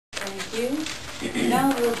Thank you. Now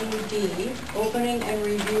we'll do D, opening and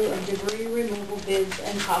review of debris removal bids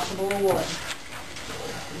and possible award.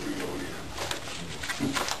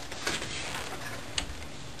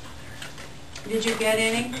 Did you get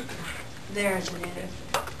any? There's an edit.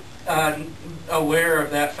 Aware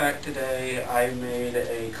of that fact today, I made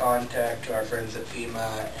a contact to our friends at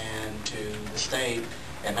FEMA and to the state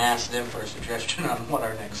and asked them for a suggestion on what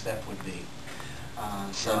our next step would be.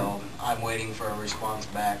 So I'm waiting for a response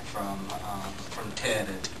back from Ted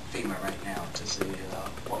at FEMA right now to see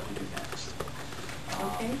what we do next.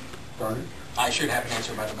 Okay. Barney? I should have an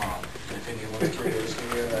answer by tomorrow. If anyone's curious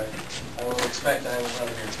here, I will expect I will have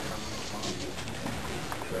an answer from them tomorrow.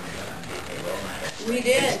 We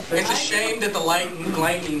did. It's a shame that the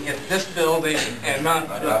lightning hit this building and not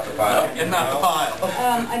the pile.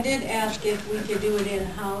 I did ask if we could do it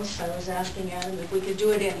in-house. I was asking Adam if we could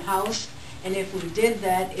do it in-house, and if we did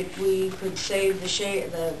that, if we could save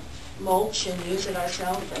the mulch and use it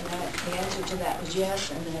ourselves, and the answer to that was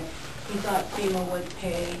yes, and that he thought FEMA would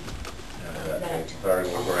pay that.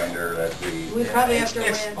 Variable grinder, that'd be... We probably have to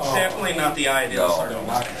It's rent. definitely not the ideal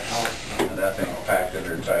circumstance. And that thing's packed in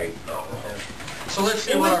there tight. So let's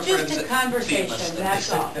see It what our was just friends a at conversation, FEMA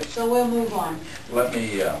that's all. So we'll move on. Let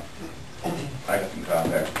me, I can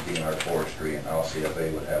contact DNR Forestry, and I'll see if they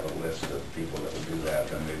would have a list of people that would do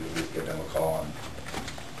that, and maybe we could give them a call and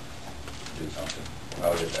do something.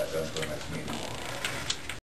 I'll get that done for the next meeting.